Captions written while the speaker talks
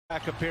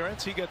Back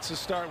appearance. He gets to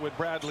start with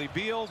Bradley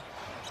Beal.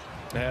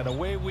 And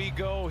away we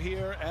go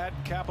here at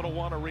Capital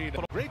One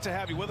Arena. Great to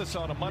have you with us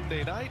on a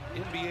Monday night.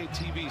 NBA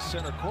TV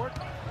Center Court.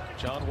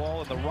 John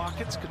Wall and the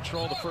Rockets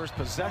control the first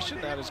possession.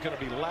 That is going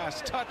to be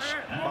last touch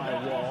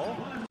by Wall.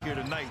 Here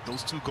tonight,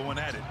 those two going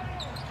at it.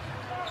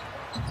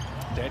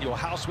 Daniel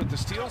House with the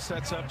steal,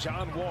 sets up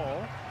John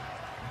Wall.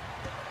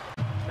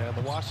 And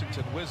the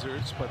Washington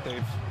Wizards, but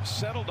they've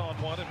settled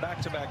on one in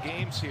back-to-back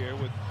games here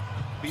with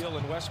Beal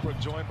and Westbrook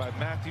joined by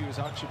Matthews,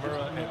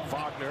 Hachimura, and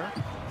Wagner.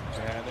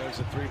 And there's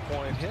a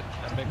three-point hit.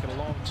 I'm making a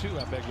long two,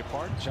 I beg your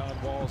pardon. John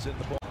Wall's in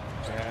the book.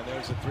 And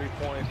there's a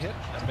three-point hit.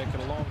 I'm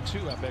making a long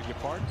two, I beg your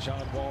pardon.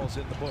 John Wall's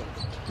in the book.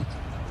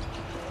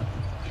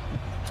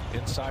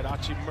 Inside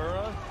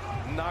Hachimura,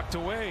 knocked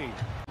away.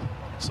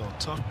 So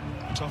tough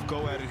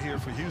go at it here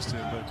for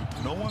Houston,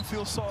 but no one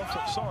feels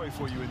sorry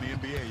for you in the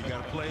NBA. You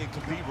got to play and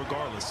compete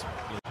regardless.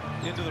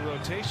 Into the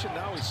rotation.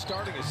 Now he's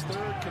starting his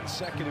third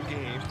consecutive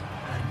game.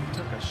 He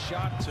took a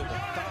shot to the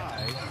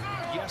thigh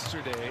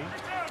yesterday,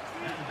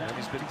 and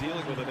he's been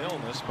dealing with an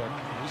illness, but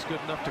he's good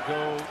enough to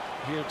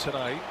go here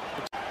tonight.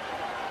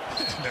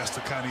 That's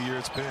the kind of year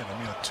it's been. I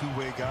mean, a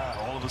two-way guy.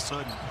 All of a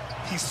sudden,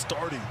 he's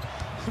starting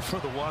for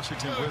the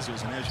Washington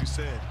Wizards, and as you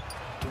said,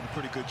 doing a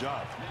pretty good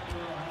job.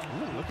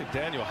 Ooh, look at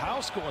Daniel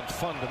House going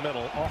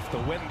fundamental off the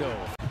window.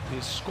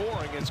 His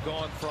scoring has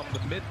gone from the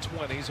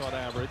mid-20s on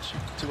average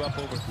to up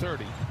over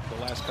 30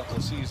 the last couple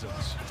of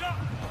seasons.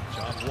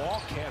 John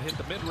Wall can't hit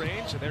the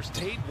mid-range, and there's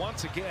Tate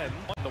once again.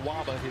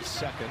 Nwaba, his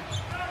second.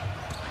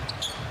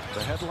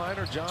 The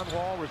headliner, John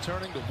Wall,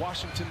 returning to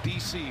Washington,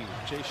 D.C.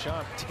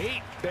 Jayshawn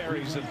Tate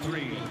buries a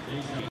three.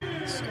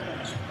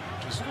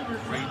 Just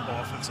great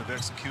offensive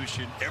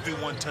execution,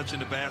 everyone touching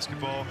the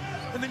basketball.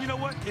 And then you know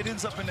what? It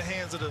ends up in the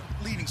hands of the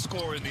leading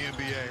scorer in the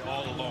NBA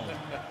all alone.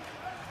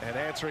 And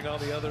answering on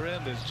the other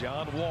end is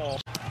John Wall.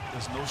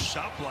 There's no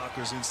shot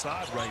blockers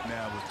inside right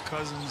now with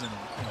Cousins and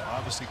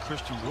obviously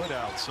Christian Wood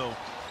out. So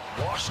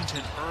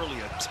Washington early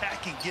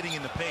attacking, getting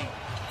in the paint,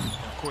 and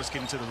of course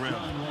getting to the rim.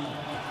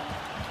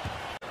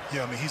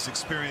 Yeah, I mean, he's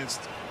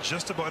experienced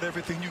just about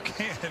everything you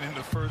can in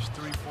the first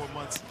 3-4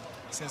 months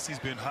since he's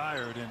been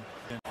hired, and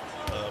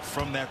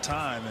from that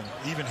time, and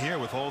even here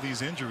with all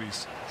these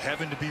injuries,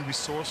 having to be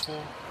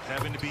resourceful,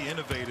 having to be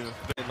innovative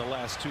in the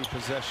last two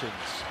possessions.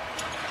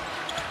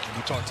 When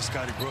we talked to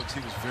Scotty Brooks,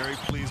 he was very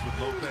pleased with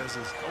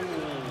Lopez's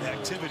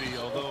activity,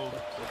 although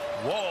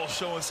Wall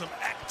showing some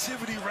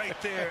activity right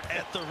there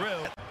at the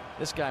rim.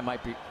 This guy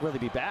might really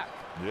be back.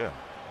 Yeah,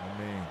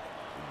 I mean,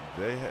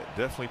 they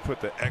definitely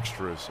put the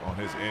extras on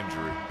his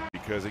injury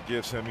because it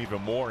gives him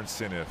even more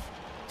incentive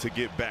to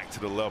get back to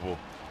the level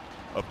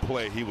of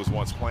play he was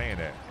once playing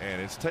at.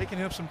 And it's taken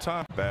him some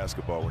time.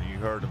 Basketball, when you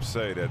heard him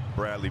say that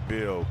Bradley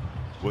Beal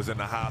was in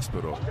the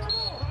hospital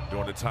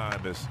during the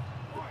time his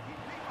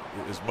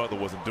mother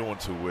wasn't doing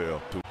too well.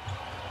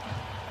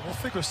 We'll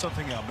figure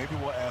something out. Maybe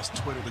we'll ask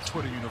the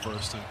Twitter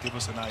universe to give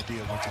us an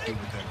idea of what to do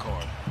with that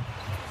card.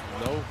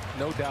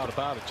 No doubt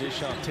about it.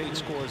 Jayshawn Tate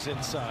scores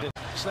inside.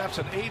 Snaps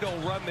an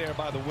 8-0 run there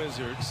by the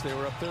Wizards. They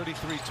were up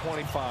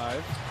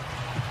 33-25.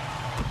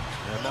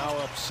 They're now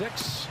up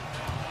 6.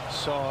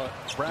 Saw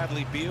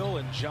Bradley Beal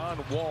and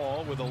John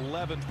Wall with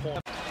 11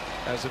 points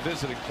as a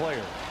visiting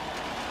player.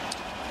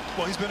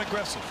 Well, he's been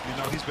aggressive. You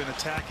know, he's been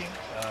attacking.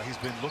 He's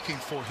been looking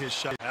for his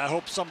shot. I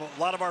hope a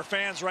lot of our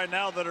fans right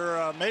now that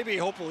are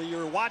hopefully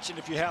you're watching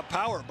if you have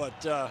power,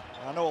 but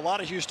I know a lot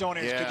of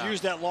Houstonians could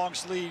use that long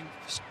sleeve.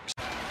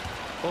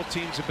 Both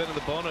teams have been in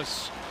the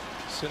bonus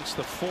since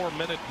the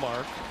 4-minute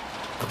mark.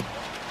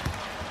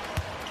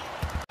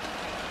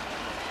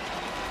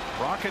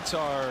 Rockets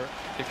are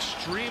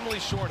extremely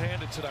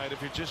short-handed tonight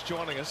if you're just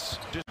joining us.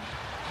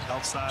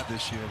 Outside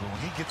this year, but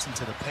when he gets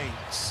into the paint,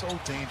 so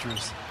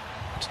dangerous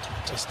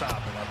to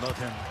stop. And I love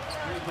him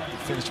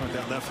finishing with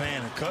that left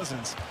hand. And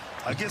Cousins,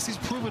 I guess he's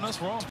proven us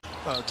wrong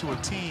to a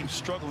team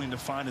struggling to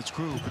find its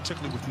groove,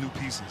 particularly with new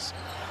pieces.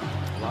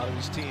 A lot of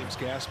these teams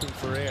gasping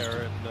for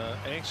air and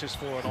anxious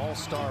for an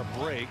all-star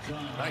break.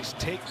 Nice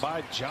take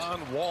by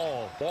John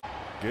Wall.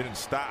 Getting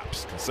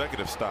stops,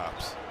 consecutive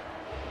stops.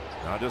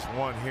 Not just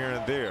one here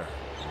and there,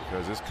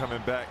 because it's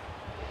coming back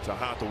to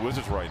haunt the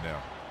Wizards right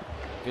now.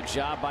 Good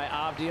job by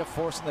Avdia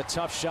forcing the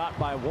tough shot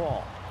by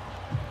Wall.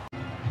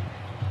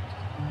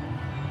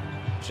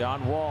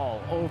 John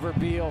Wall over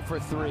Beal for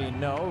 3.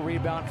 No.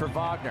 Rebound for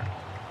Wagner.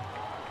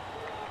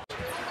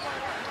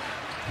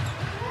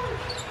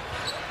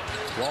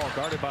 Wall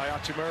guarded by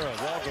Hachimura.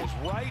 Wall goes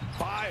right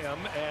by him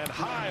and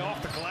high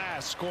off the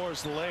glass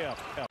scores the layup.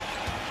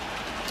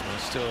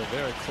 Still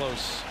very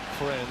close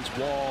friends,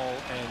 Wall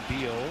and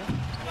Beal.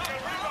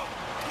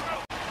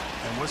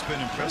 And what's been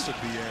impressive,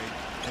 BA,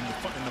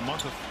 in the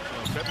month of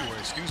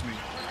February,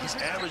 he's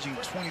averaging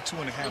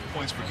 22.5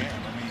 points per game.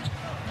 I mean,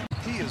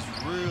 he is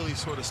really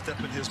sort of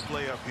stepping his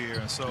play up here,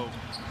 and so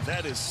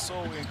that is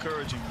so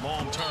encouraging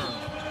long term.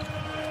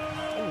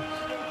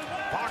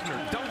 Wagner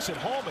dunks it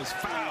home, is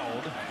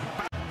fouled.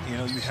 You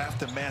know, you have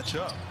to match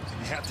up, and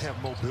you have to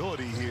have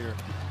mobility here,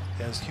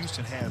 as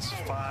Houston has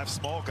 5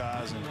 small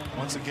guys, and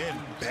once again,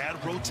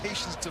 bad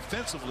rotations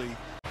defensively.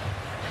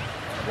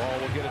 Wall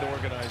will get it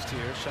organized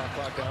here. Shot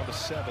clock down to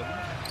 7.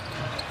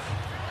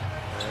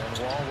 And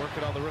Wall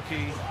working on the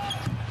rookie.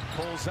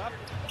 Pulls up.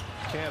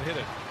 Can't hit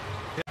it.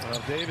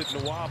 David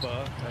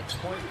Nwaba at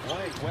point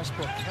blank.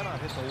 Westbrook cannot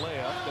hit the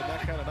layup. Been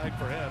that kind of night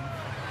for him.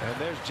 And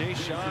there's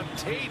Jayshawn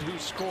Tate who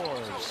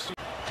scores.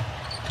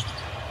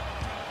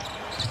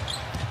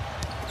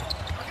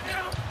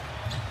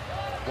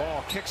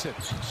 Wall kicks it.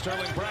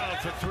 Sterling Brown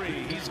for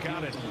 3. He's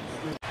got it.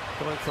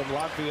 Coming from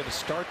Latvia to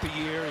start the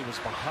year. He was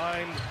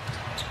behind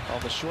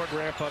on the short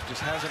ramp up.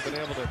 Just hasn't been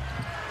able to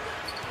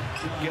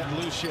get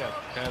loose yet.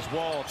 As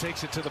Wall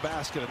takes it to the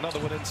basket. Another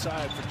one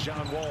inside for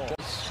John Wall.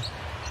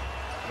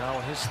 Now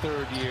in his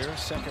 3rd year,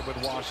 2nd with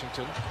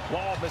Washington.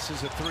 Wall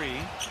misses a 3.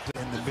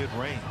 In the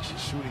mid-range,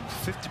 shooting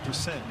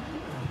 50%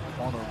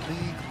 on a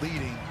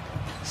league-leading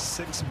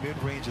 6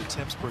 mid-range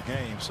attempts per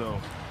game.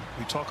 So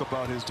we talk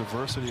about his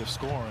diversity of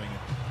scoring.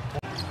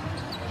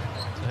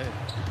 Hey,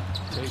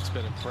 Tate's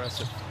been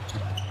impressive.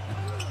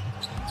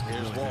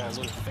 Here's Wall, a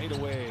little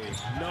fadeaway.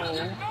 No.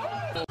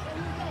 It'll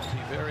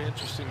be very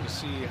interesting to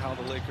see how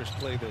the Lakers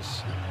play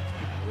this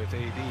with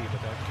AD,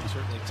 but that can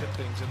certainly tip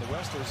things in the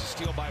West. There's a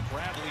steal by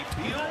Bradley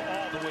Beal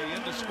all the way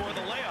in to score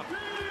the layup.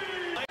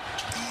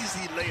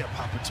 Easy layup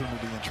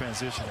opportunity in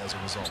transition as a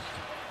result.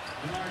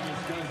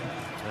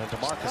 And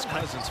DeMarcus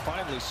Cousins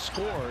finally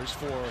scores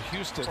for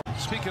Houston.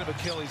 Speaking of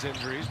Achilles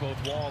injuries, both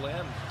Wall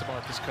and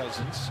DeMarcus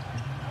Cousins,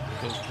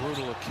 those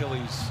brutal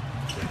Achilles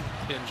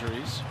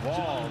injuries.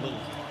 Wall, a little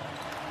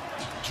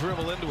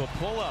dribble into a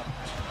pull-up.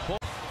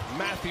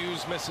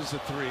 Matthews misses a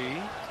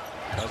 3.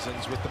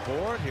 Cousins with the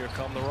board. Here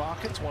come the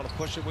Rockets. Want to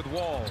push it with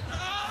Wall.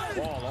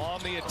 Wall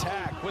on the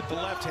attack with the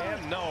left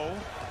hand. No.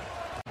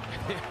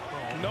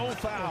 No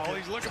foul.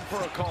 He's looking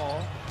for a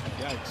call.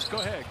 Yikes. Go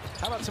ahead.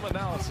 How about some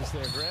analysis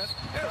there, Grant?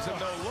 There's a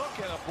no look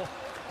and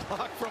a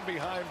block from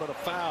behind, but a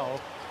foul.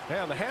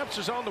 And the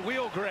hamster's on the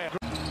wheel, Grant.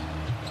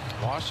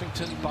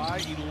 Washington by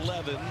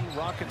 11.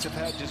 Rockets have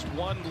had just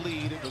 1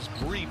 lead. It was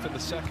brief in the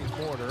 2nd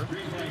quarter.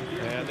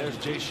 And there's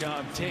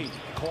Jayshawn Tate.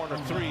 Corner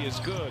 3 is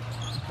good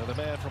for the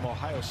man from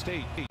Ohio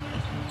State.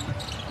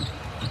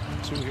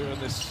 2 here in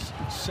this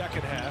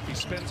 2nd half. He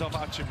spins off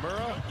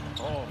Hachimura.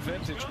 Oh,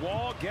 vintage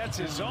Wall gets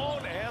his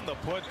own and the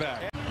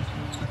putback.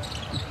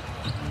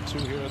 2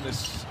 here in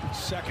this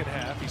 2nd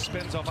half. He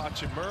spins off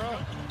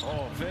Hachimura.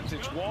 Oh,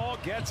 vintage Wall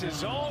gets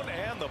his own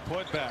and the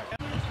putback.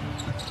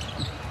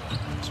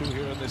 2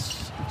 here in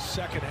this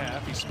 2nd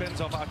half. He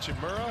spins off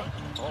Hachimura.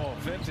 Oh,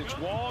 vintage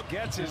Wall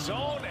gets his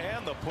own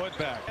and the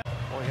putback.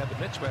 Oh, he had the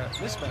mismatch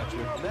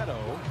with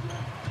Neto.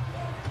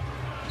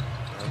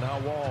 And now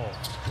Wall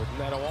with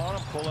Neto on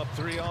him. Pull up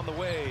 3 on the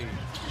way.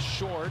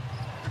 Short.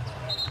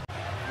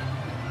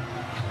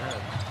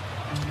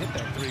 And hit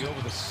that 3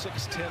 over the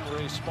 6'10"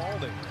 Ray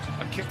Spalding.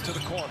 A kick to the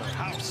corner.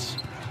 House.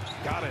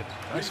 Got it.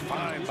 Nice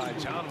find by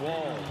John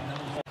Wall.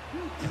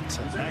 And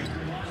tonight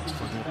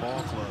for their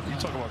ball club, you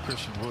talk about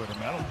Christian Wood. I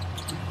mean,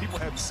 people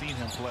haven't seen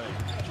him play.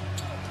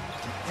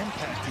 The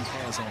impact he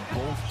has on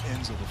both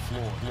ends of the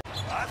floor.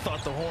 I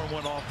thought the horn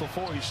went off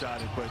before he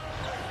shot it, but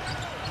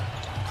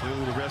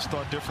clearly the refs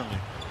thought differently.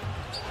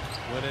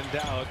 When in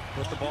doubt,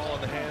 put the ball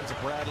in the hands of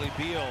Bradley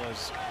Beal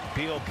as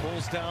Beal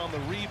pulls down the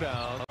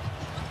rebound.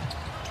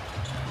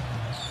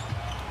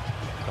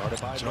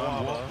 Guarded by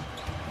John Wall.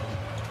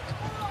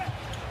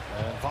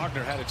 And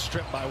Wagner had it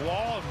stripped by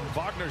Wall, and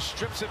Wagner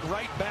strips it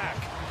right back.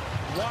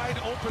 Wide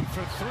open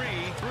for 3.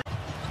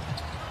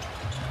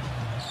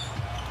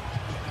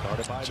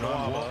 Guarded by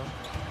John Wall.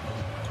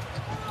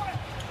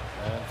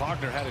 And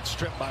Wagner had it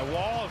stripped by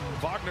Wall,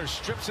 and Wagner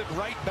strips it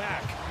right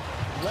back.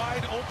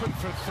 Wide open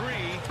for 3.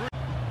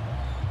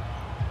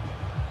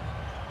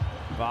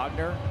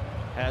 Wagner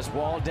has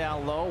Wall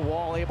down low.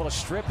 Wall able to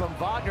strip him.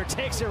 Wagner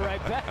takes it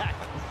right back.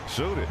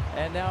 Shoot it.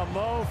 And now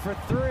Mo for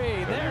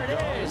 3. There it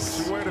is.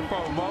 What you waiting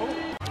for, Mo?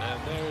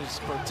 And there's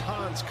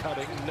Bertans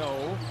cutting.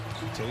 No.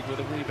 Tate with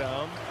a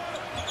rebound.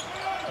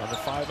 Under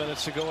 5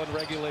 minutes to go in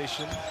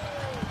regulation.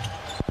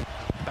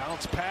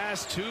 Bounce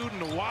pass to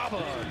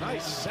Nwaba.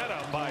 Nice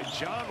setup by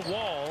John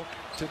Wall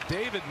to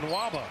David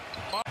Nwaba.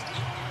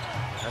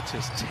 That's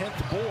his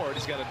 10th board.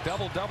 He's got a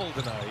double-double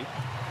tonight.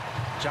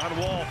 John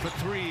Wall for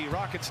 3.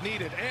 Rockets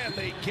need it, and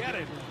they get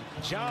it.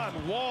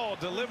 John Wall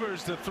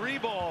delivers the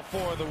 3-ball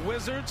for the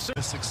Wizards.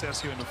 The success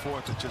here in the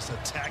 4th of just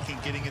attacking,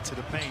 getting into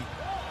the paint,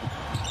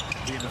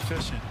 being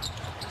efficient.